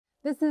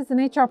This is an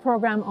HR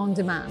program on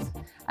demand,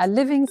 a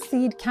living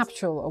seed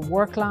capsule of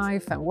work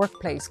life and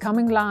workplace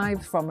coming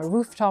live from a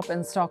rooftop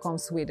in Stockholm,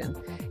 Sweden.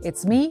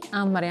 It's me,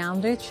 Ann-Marie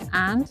Andrich,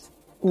 and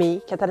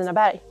me, Katarina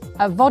Berg.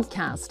 A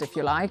vodcast, if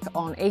you like,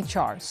 on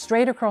HR,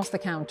 straight across the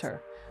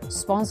counter.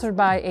 Sponsored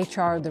by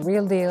HR The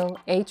Real Deal,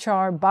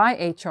 HR by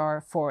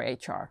HR for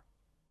HR.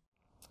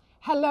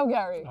 Hello,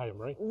 Gary. Hi,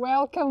 Anne-Marie.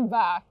 Welcome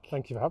back.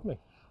 Thank you for having me.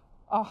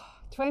 Oh,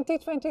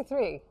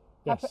 2023.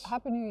 Yes.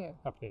 Happy New Year.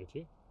 Happy New Year to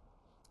you.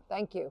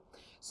 Thank you.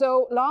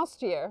 So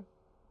last year,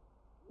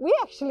 we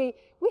had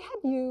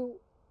you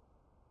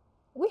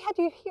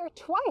here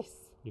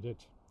twice. You did.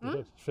 You did.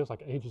 It feels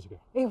like ages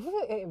ago.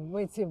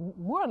 It's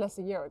more or less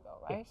a year ago,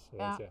 right?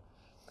 Yes, yeah.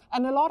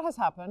 And a lot has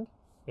happened.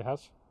 It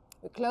has.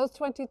 We closed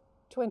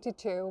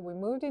 2022. We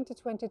moved into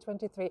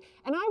 2023.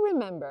 And I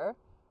remember,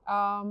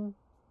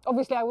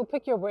 obviously I will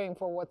pick your brain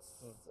for what's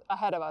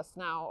ahead of us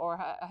now or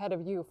ahead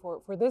of you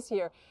for this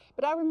year.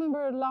 But I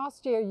remember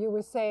last year you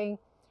were saying,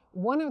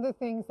 one of the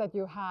things that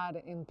you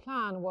had in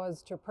plan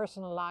was to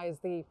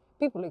personalize the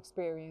people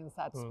experience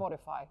at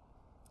Spotify.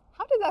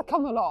 How did that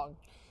come along?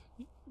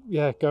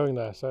 Yeah, going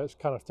there. So it's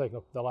kind of taken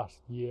up the last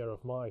year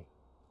of my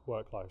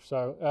work life.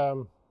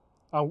 So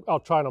I'll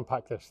try and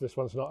unpack this. This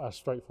one's not a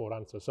straightforward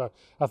answer. So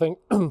I think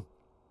when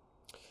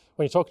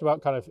you're talking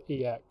about kind of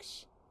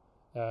EX,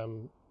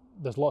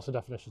 there's lots of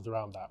definitions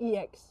around that.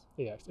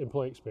 EX,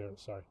 employee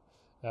experience, sorry.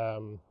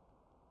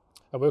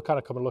 And we'll kind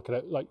of come and look at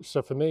it.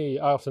 So for me,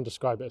 I often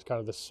describe it as kind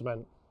of the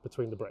cement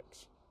between the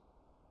bricks.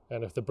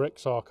 And if the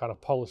bricks are kind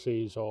of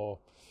policies or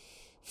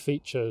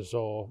features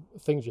or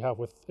things you have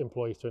with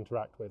employees to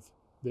interact with,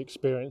 the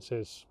experience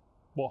is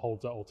what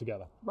holds it all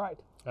together. Right.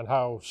 And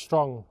how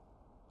strong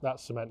that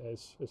cement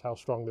is how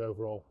strong the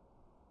overall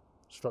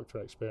structure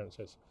and experience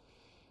is.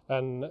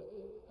 And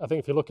I think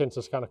if you look into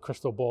this kind of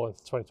crystal ball into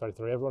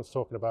 2023, everyone's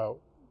talking about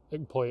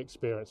employee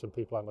experience and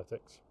people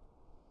analytics.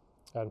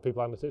 And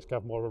people analytics can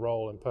have more of a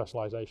role in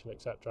personalization,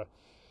 etc.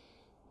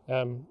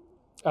 And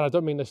I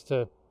don't mean this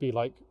to be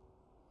like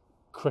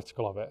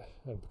critical of it,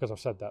 and because I've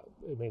said that,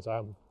 it means I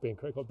am being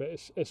critical. But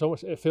it's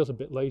almost, it feels a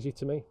bit lazy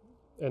to me,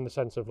 in the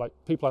sense of like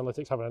people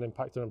analytics having an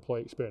impact on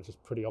employee experience is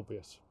pretty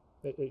obvious.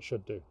 It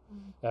should do.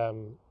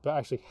 But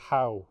actually,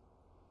 how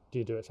do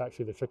you do it? It's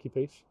actually the tricky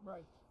piece.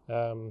 Right.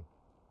 So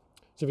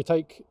if you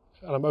take,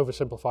 and I'm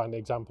oversimplifying the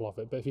example of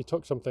it, but if you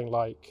took something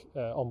like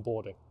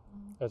onboarding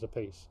as a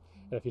piece.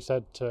 And if you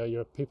said to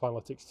your people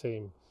analytics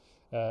team,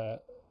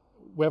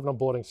 we have an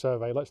onboarding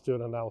survey, let's do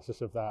an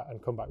analysis of that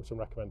and come back with some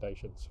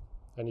recommendations.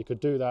 And you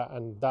could do that,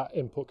 and that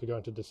input could go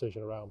into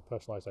decision around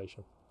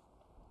personalization.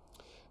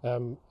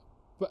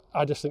 But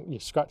I just think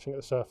you're scratching at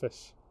the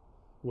surface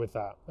with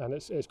that. And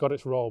it's got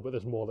its role, but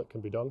there's more that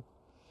can be done.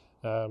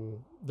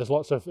 There's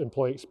lots of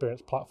employee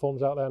experience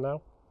platforms out there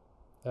now.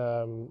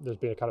 There's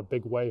been a kind of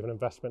big wave of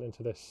investment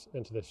into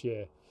this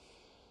year.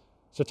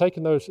 So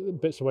taking those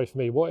bits away from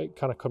me, what it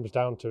kind of comes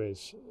down to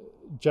is,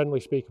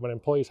 generally speaking, when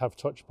employees have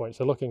touch points,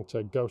 they're looking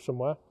to go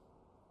somewhere,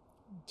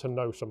 to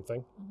know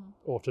something,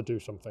 or to do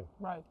something.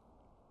 Right.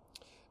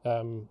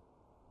 So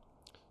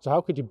how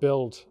could you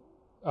build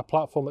a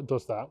platform that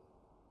does that,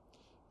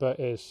 but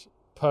is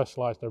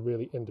personalized in a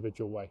really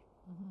individual way?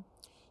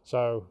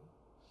 So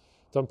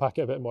to unpack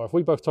it a bit more, if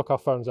we both took our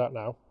phones out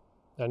now,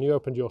 and you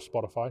opened your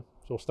Spotify,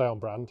 so we'll stay on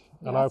brand,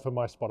 and I open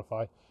my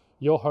Spotify,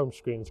 your home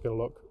screen is going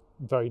to look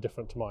very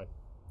different to mine,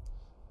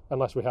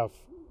 unless we have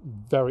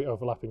very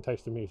overlapping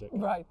taste in music.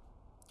 Right.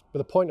 But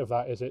the point of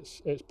that is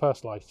it's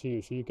personalized to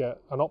you, so you get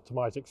an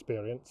optimized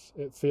experience.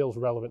 It feels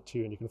relevant to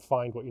you, and you can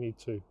find what you need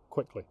to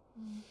quickly.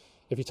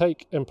 If you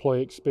take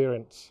employee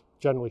experience,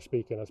 generally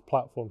speaking, as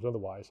platforms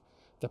otherwise,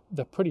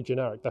 they're pretty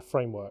generic. They're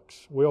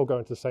frameworks. We all go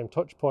into the same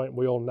touch point.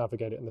 We all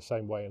navigate it in the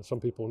same way, and some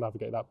people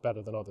navigate that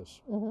better than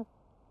others.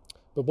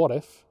 But what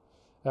if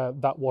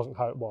that wasn't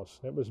how it was?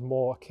 It was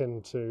more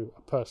akin to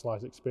a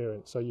personalized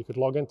experience. So you could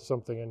log into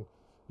something and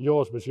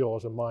yours was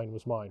yours and mine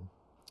was mine.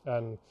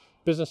 And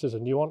businesses are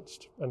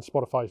nuanced, and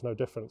Spotify is no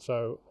different.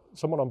 So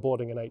someone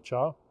onboarding in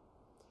HR,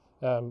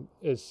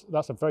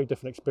 that's a very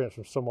different experience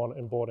from someone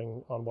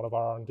onboarding on one of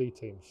our R&D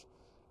teams.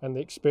 And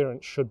the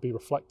experience should be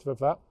reflective of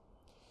that.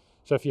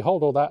 So if you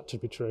hold all that to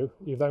be true,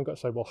 you've then got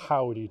to say, well,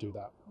 how do you do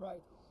that?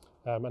 Right.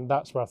 And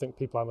that's where I think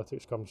people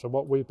analytics comes. So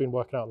what we've been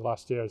working out in the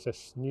last year is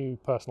this new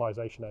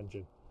personalization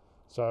engine.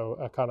 So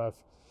a kind of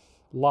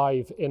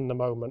live in the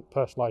moment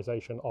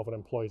personalization of an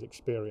employee's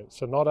experience.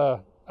 So not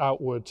a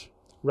outward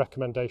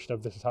recommendation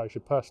of this is how you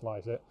should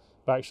personalize it,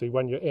 but actually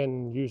when you're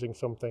in using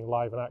something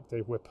live and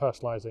active, we're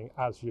personalizing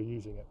as you're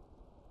using it.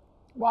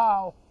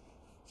 Wow.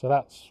 So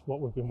that's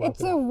what we've been working on.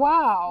 It's a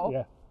wow.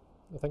 Yeah,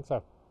 I think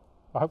so.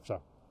 I hope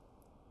so.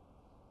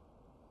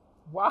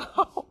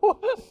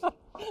 Wow.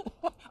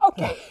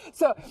 Okay.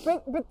 So,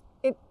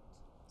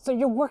 so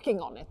you're working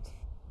on it.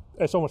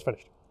 It's almost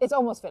finished. It's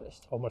almost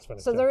finished. Almost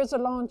finished. So yeah. there is a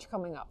launch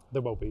coming up.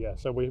 There will be, yeah.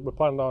 So we're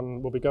planning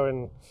on, we'll be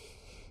going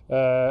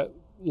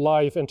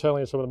live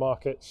internally in some of the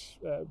markets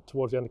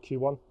towards the end of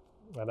Q1,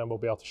 and then we'll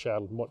be able to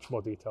share much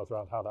more details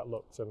around how that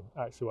looks and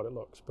actually what it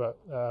looks. But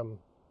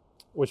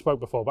we spoke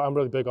before, but I'm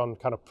really big on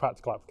kind of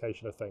practical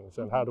application of things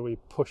and how do we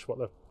push what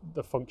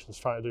the function's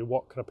trying to do,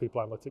 what can a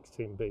people analytics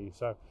team be.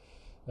 So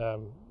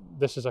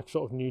this is a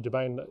sort of new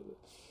domain, that,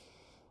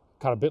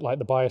 kind of a bit like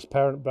the biased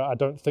parent, but I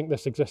don't think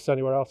this exists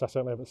anywhere else. I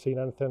certainly haven't seen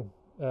anything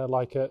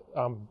like it.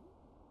 I'm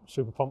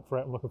super pumped for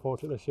it. I'm looking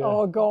forward to it this year.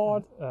 Oh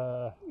God.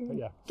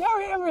 Yeah.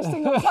 Gary, every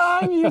single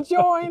time you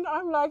join,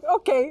 I'm like,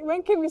 okay,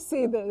 when can we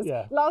see this?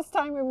 Yeah. Last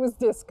time it was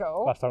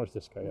disco. Last time it was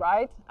disco, yeah.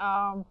 Right?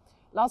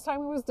 Last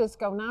time it was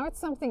disco, now it's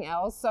something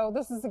else. So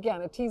this is again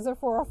a teaser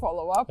for a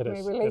follow-up,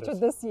 maybe later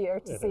this year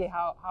to see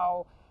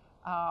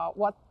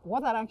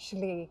what that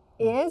actually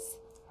is,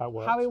 how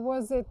it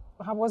works.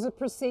 How was it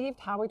perceived,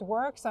 how it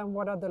works, and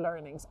what are the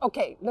learnings.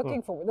 Okay,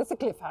 looking forward. That's a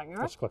cliffhanger.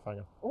 That's a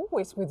cliffhanger.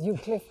 Always with you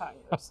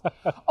cliffhangers.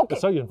 Okay.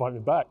 So you invite me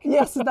back.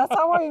 Yes, that's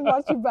how I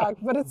invite you back.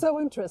 But it's so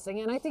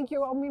interesting, and I think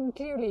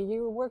clearly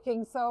you're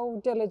working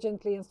so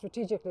diligently and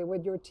strategically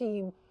with your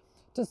team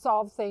to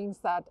solve things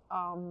that,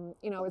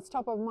 it's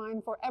top of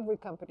mind for every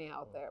company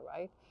out there,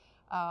 right?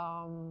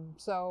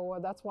 So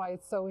that's why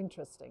it's so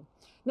interesting.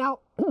 Now,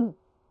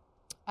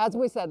 as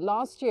we said,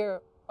 last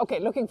year, okay,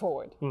 looking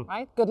forward,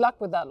 right? Good luck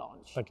with that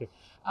launch. Thank you.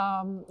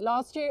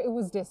 Last year it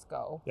was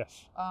disco.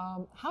 Yes.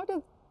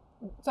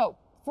 So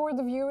for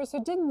the viewers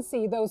who didn't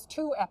see those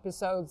 2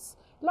 episodes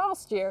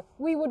last year,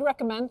 we would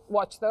recommend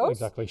watch those.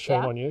 Exactly,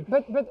 shame on you.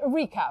 But a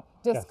recap,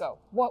 disco,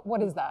 yes.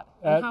 What is that?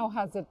 And how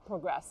has it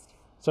progressed?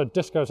 So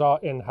Disco's our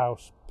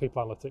in-house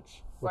people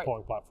analytics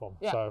reporting platform.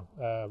 Yeah.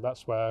 So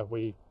that's where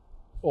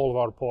all of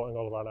our reporting,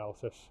 all of our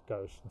analysis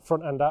goes. The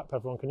front end app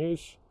everyone can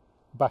use,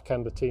 back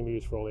end the team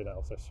use for all the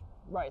analysis.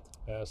 Right.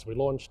 So we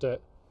launched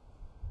it,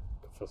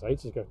 it feels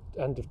ages ago,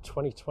 end of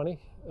 2020.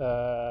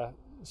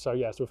 So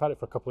we've had it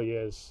for a couple of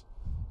years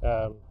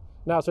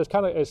now. So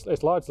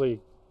it's largely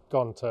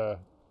gone to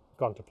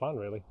plan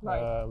really.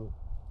 Right.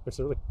 Which is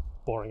a really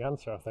boring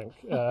answer, I think.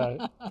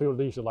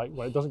 People usually like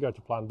when it doesn't go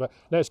to plan, but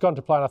no, it's gone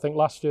to plan. I think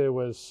last year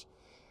was,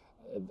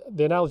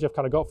 the analogy I've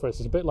kind of got for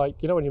this is a bit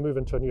like, when you move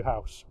into a new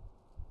house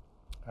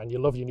and you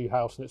love your new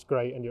house and it's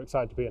great and you're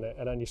excited to be in it,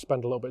 and then you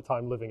spend a little bit of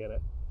time living in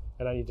it,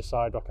 and then you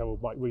decide, okay, we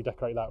might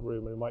redecorate that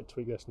room and we might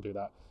tweak this and do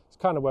that. It's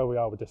kind of where we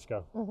are with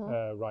Disco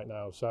right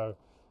now. So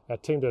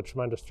team did a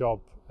tremendous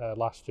job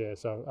last year.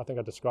 So I think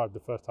I described the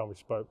first time we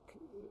spoke,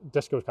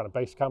 Disco was kind of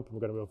base camp and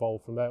we're going to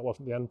evolve from there. It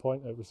wasn't the end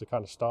point, it was the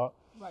kind of start.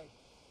 Right.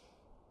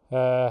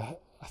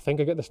 I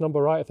think I get this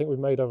number right. I think we've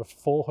made over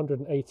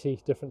 480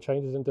 different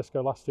changes in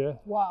Disco last year.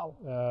 Wow.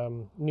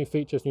 New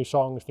features, new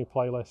songs, new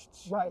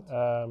playlists. Right.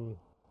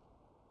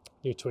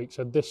 New tweaks.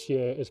 So this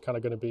year is kind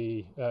of going to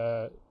be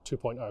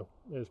 2.0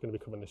 is going to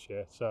be coming this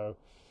year. So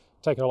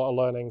taking a lot of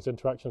learnings,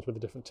 interactions with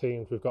the different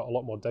teams. We've got a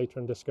lot more data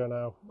in Disco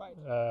now. Right.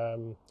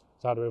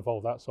 So how to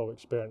evolve that sort of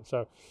experience.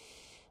 So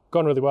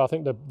gone really well. I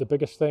think the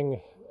biggest thing,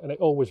 and it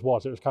always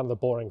was kind of the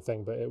boring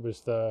thing, but it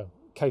was the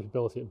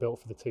capability it built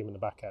for the team in the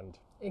back end.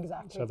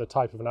 Exactly. So the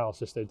type of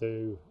analysis they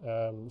do,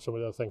 some of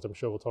the other things I'm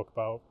sure we'll talk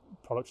about,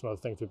 products and other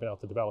things we've been able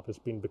to develop has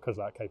been because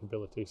of that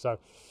capability. So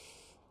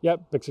yeah,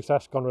 big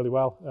success, gone really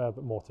well,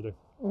 but more to do.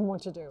 More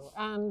to do.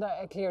 And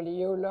clearly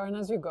you learn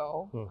as you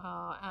go,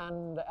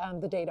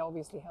 and the data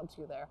obviously helps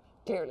you there,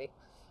 clearly.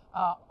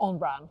 On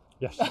brand.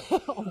 Yes.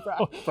 On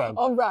brand.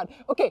 On brand.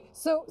 Okay,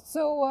 so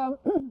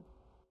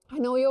I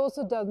know you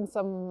also done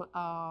some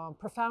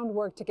profound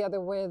work together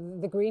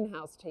with the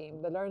Greenhouse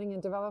team, the learning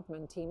and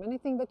development team.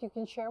 Anything that you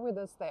can share with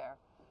us there?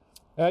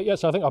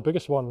 So I think our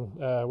biggest one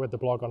with the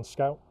blog on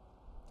Scout.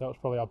 That was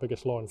probably our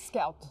biggest launch.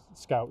 Scout,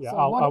 yeah.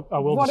 So I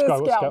will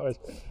describe what Scout is.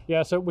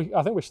 Yeah, so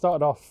I think we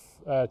started off,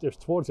 it was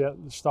towards the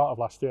start of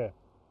last year.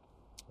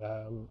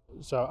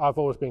 So I've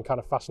always been kind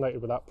of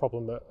fascinated with that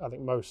problem that I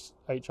think most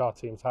HR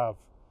teams have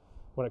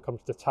when it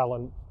comes to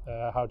talent.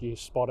 How do you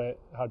spot it?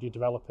 How do you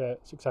develop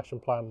it? Succession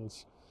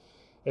plans.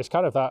 It's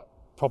kind of that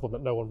problem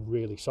that no one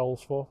really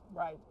solves for.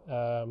 Right.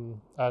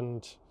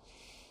 And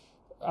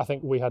I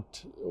think we had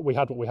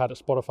what we had at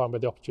Spotify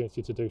with the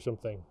opportunity to do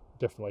something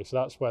differently. So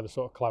that's where the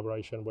sort of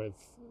collaboration with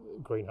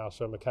Greenhouse,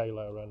 so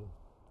Michaela and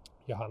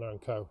Johanna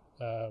and co,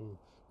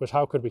 was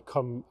how could we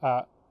come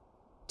at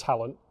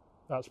talent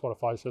at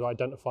Spotify, so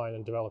identifying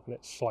and developing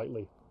it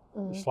slightly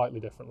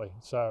differently.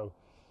 So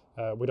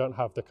we don't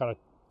have the kind of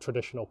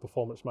traditional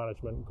performance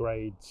management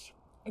grades.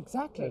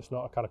 Exactly. It's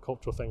not a kind of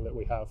cultural thing that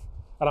we have.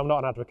 And I'm not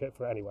an advocate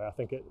for it anyway. I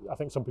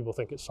think some people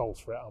think it solves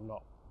for it. I'm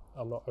not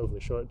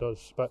overly sure it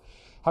does. But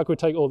how could we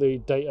take all the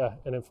data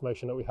and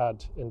information that we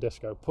had in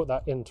Disco, put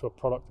that into a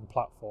product and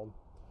platform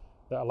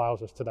that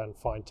allows us to then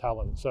find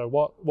talent? So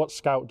what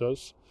Scout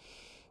does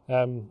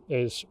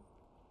is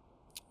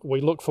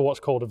we look for what's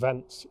called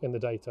events in the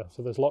data.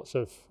 So there's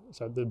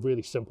so the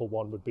really simple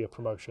one would be a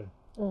promotion.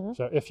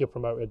 So if you're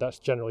promoted, that's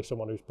generally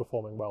someone who's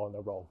performing well in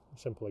their role.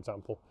 Simple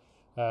example.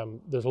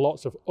 There's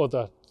lots of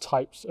other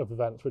types of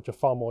events which are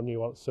far more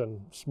nuanced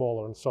and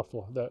smaller and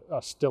subtle that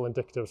are still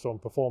indicative of someone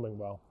performing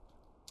well.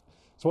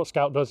 So what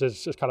Scout does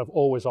is kind of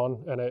always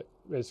on, and it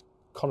is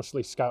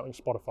constantly scouting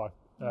Spotify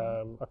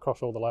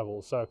across all the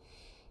levels. So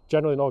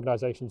generally in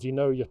organizations, you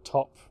know your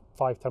top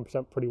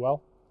 5-10% pretty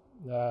well.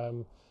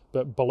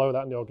 But below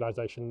that in the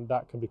organisation,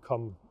 that can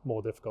become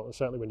more difficult. And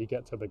certainly when you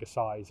get to a bigger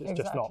size, it's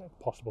just not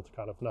possible to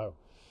kind of know.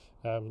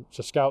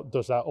 So Scout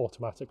does that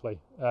automatically.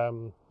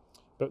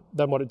 But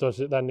then what it does,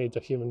 it then needs a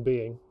human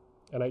being,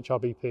 an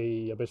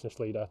HRBP, a business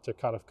leader, to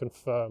kind of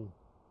confirm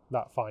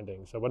that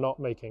finding. So we're not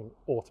making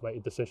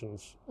automated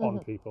decisions on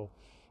people.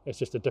 It's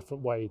just a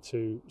different way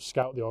to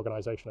scout the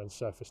organisation and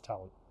surface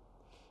talent,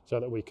 so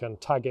that we can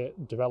tag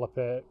it, develop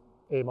it,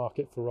 earmark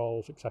it for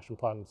roles, succession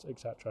plans,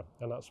 etc.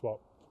 And that's what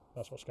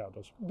Scout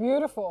does.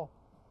 Beautiful.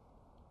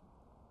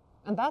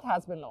 And that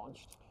has been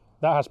launched.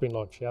 That has been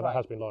launched, yeah, that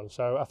has been launched.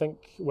 So I think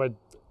we're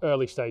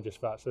early stages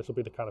for that. So this will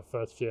be the kind of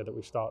first year that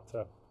we start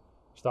to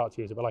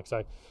use it. But like I say,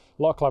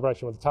 a lot of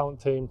collaboration with the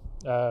talent team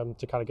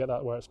to kind of get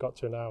that where it's got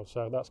to now.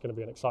 So that's going to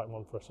be an exciting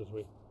one for us as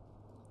we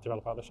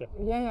develop out this year.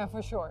 Yeah,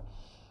 for sure.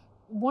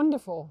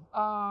 Wonderful.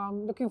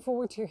 Looking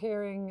forward to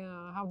hearing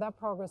how that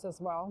progresses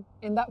as well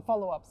in that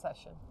follow-up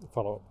session.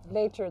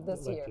 Later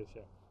this year.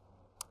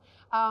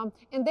 Yeah.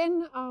 And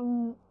then,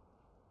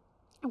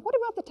 what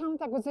about the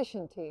talent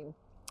acquisition team?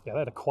 Yeah, they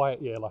had a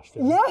quiet year last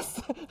year.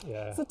 Yes.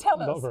 Yeah. So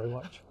tell us. Not very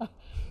much.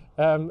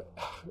 I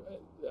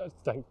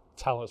think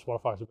talent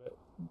qualifies a bit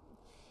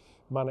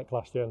manic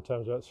last year in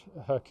terms of its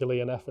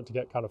Herculean effort to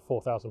get kind of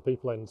 4,000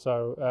 people in.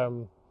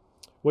 So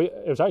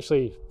it was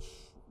actually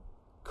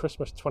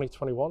Christmas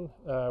 2021.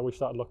 We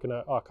started looking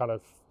at our kind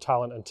of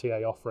talent and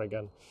TA offering,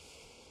 and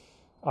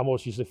I'm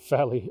always usually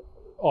fairly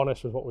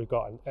honest with what we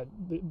got, and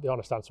the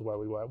honest answer where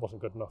we were, it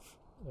wasn't good enough.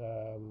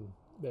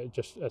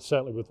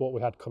 Certainly with what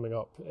we had coming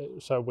up.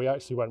 So we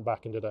actually went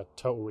back and did a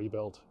total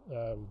rebuild.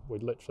 We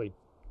literally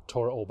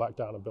tore it all back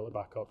down and built it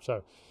back up.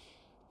 So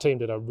the team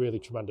did a really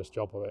tremendous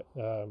job of it.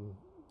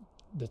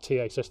 The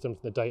TA systems,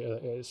 the data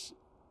is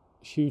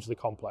hugely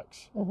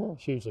complex,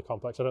 hugely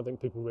complex. I don't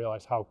think people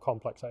realise how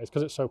complex that is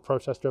because it's so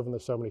process driven.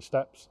 There's so many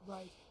steps.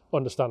 Right.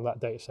 Understanding that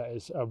data set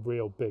is a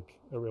real big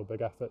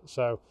effort.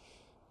 So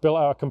built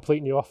out a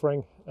complete new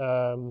offering.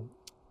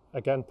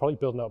 Again, probably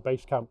building out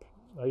Basecamp.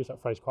 I use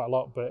that phrase quite a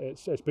lot, but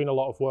it's been a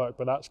lot of work,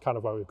 but that's kind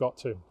of where we've got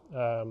to.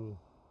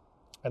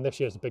 And this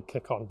year's a big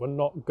kick on. We're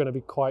not going to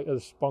be quite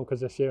as bonkers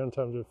this year in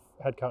terms of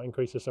headcount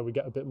increases, so we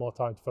get a bit more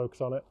time to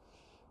focus on it.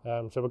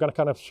 So we're going to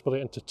kind of split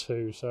it into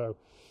two. So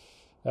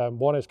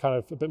one is kind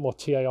of a bit more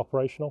TA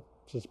operational,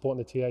 so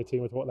supporting the TA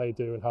team with what they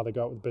do and how they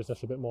go out with the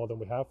business a bit more than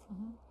we have.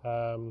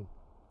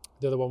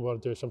 The other one we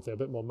want to do is something a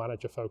bit more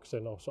manager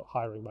focusing, or sort of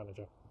hiring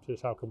manager. So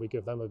just how can we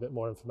give them a bit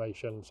more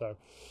information? So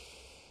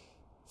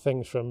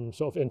things from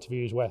sort of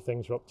interviews, where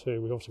things are up to.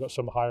 We've also got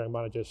some hiring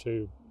managers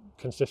who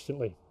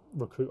consistently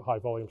recruit high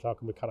volumes. How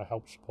can we kind of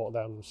help support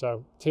them?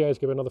 So TA is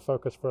giving another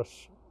focus for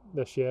us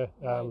this year.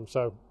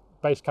 So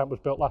Basecamp was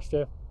built last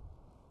year.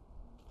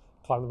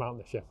 Climb the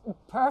mountain this year.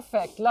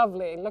 Perfect,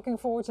 lovely. Looking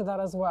forward to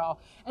that as well.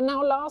 And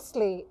now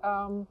lastly,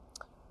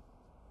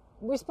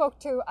 we spoke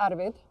to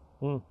Arvid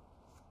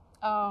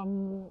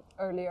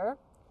earlier,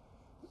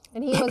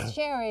 and he was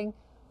sharing,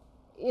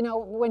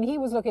 when he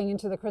was looking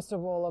into the crystal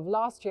ball of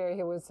last year,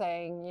 he was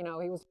saying,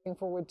 he was looking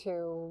forward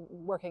to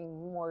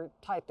working more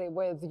tightly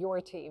with your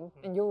team,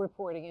 and you're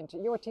reporting into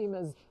your team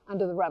is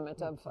under the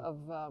remit of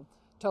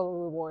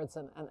Total Rewards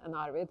and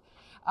Arvid.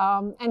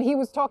 And he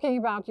was talking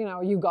about,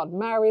 you got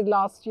married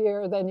last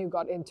year, then you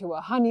got into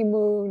a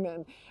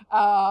honeymoon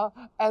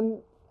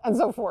and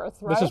so forth,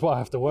 right? This is what I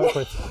have to work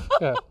with.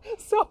 Yeah.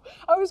 So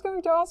I was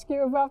going to ask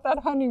you about that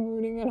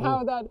honeymooning and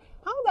how that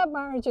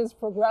marriage is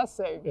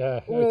progressing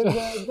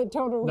with the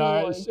Total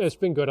Rewards. No, it's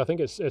been good. I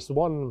think it's the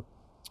one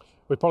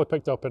we probably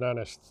picked up in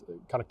earnest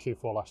kind of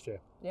Q4 last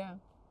year. Yeah.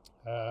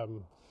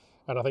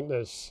 And I think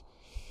there's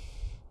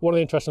one of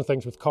the interesting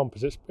things with comp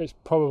is it's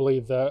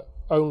probably the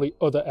only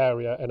other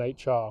area in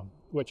HR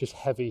which is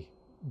heavy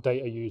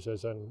data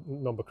users and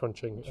number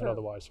crunching and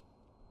otherwise.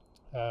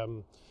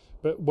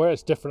 But where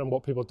it's different and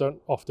what people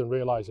don't often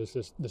realise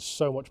is there's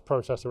so much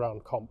process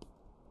around comp.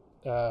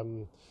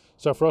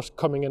 So for us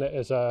coming in it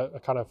as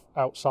a kind of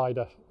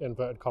outsider,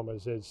 inverted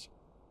commas, is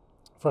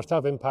for us to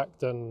have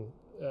impact and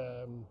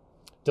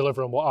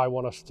deliver on what I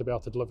want us to be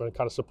able to deliver and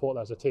kind of support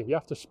that as a team. You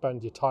have to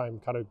spend your time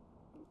kind of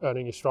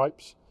earning your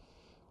stripes,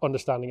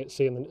 understanding it,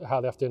 seeing how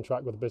they have to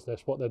interact with the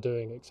business, what they're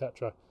doing,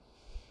 etc.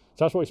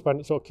 So that's what we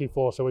spent sort of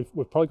Q4. So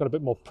we've probably got a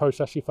bit more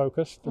processy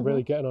focused to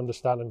really get an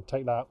understanding and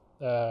take that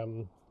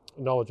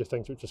knowledge of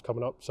things which is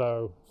coming up.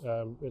 So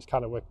it's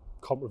kind of a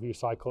comp review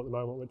cycle at the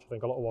moment, which I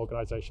think a lot of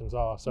organisations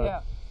are.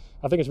 So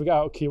I think as we get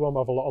out of Q1,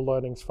 we'll have a lot of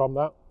learnings from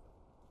that.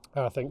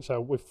 And I think so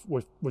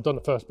we've done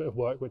the first bit of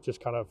work, which is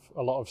kind of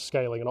a lot of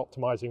scaling and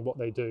optimising what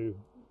they do,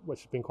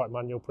 which has been quite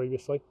manual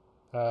previously.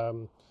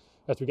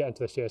 As we get into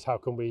this year, is how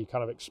can we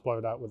kind of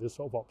explode out with this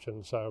sort of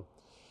options? So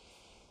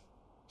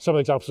some of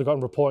the examples we've got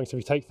in reporting, so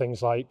if you take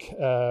things like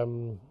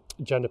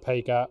gender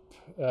pay gap,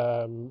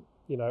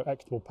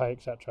 equitable pay,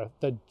 etc.,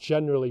 they're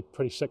generally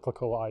pretty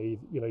cyclical, i.e.,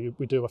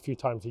 we do them a few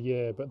times a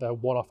year, but they're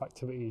one-off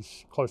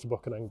activities, close the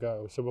book and then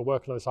go. So we're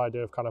working on this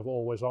idea of kind of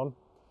always on.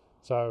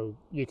 So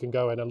you can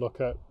go in and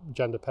look at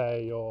gender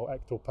pay or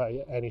equitable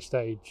pay at any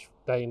stage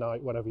day,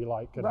 night, whenever you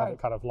like, and have Right. it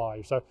kind of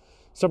live. So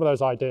some of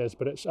those ideas,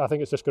 but I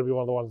think it's just going to be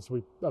one of the ones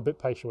we're a bit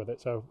patient with it.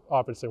 So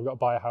I've been saying we've got to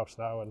buy a house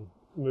now and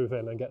move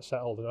in and get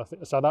settled, and I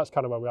think so that's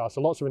kind of where we are.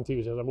 So lots of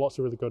enthusiasm, lots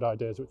of really good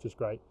ideas, which is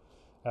great.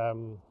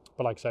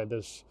 But like I say,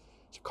 it's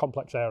a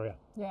complex area,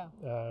 Yeah.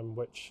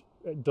 which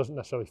it doesn't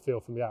necessarily feel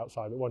from the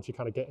outside, but once you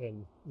kind of get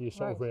in, you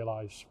sort of Right.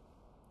 realise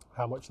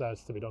how much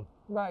there's to be done.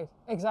 Right.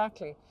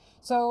 Exactly.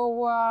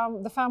 So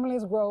the family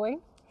is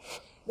growing.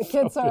 The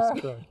kids are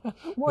Obviously,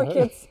 right. more Yeah.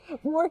 kids,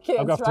 more kids.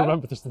 I'm going to have to right?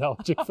 remember this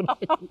analogy for the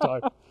next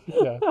time.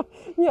 Yeah.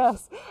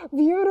 Yes,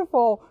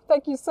 beautiful.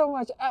 Thank you so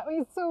much.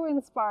 It's so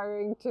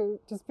inspiring to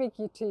speak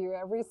to you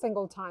every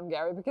single time,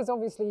 Gary, because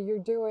obviously you're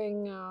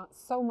doing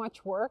so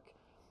much work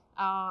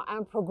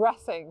and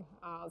progressing.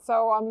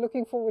 So I'm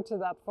looking forward to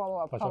that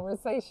follow-up Pleasure.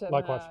 conversation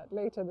Likewise.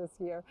 later this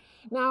year.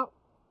 Now,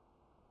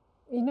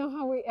 you know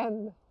how we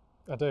end.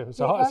 I do. It's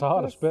the the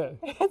hardest bit.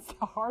 It's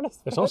the hardest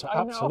It's bit. also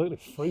I know. absolutely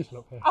freezing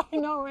up here. I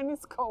know, and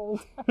it's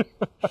cold.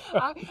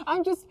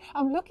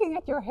 I'm looking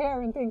at your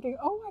hair and thinking,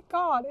 oh my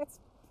God, it's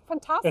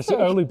fantastic. It's the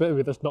only bit of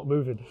it that's not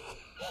moving.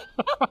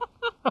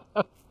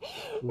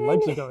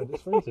 Legs are going,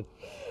 it's freezing.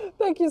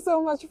 Thank you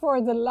so much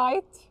for the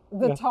light,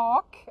 the Yeah.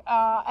 talk,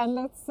 and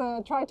let's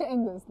try to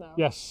end this now.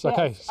 Yes,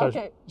 okay. Yes, So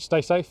okay.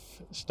 stay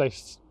safe, stay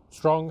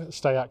strong,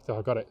 stay active.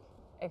 I got it.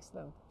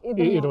 Excellent.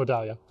 Ida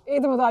medalja.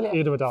 Ida medalja.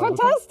 Ida medalja.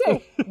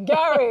 Fantastic,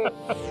 Gary.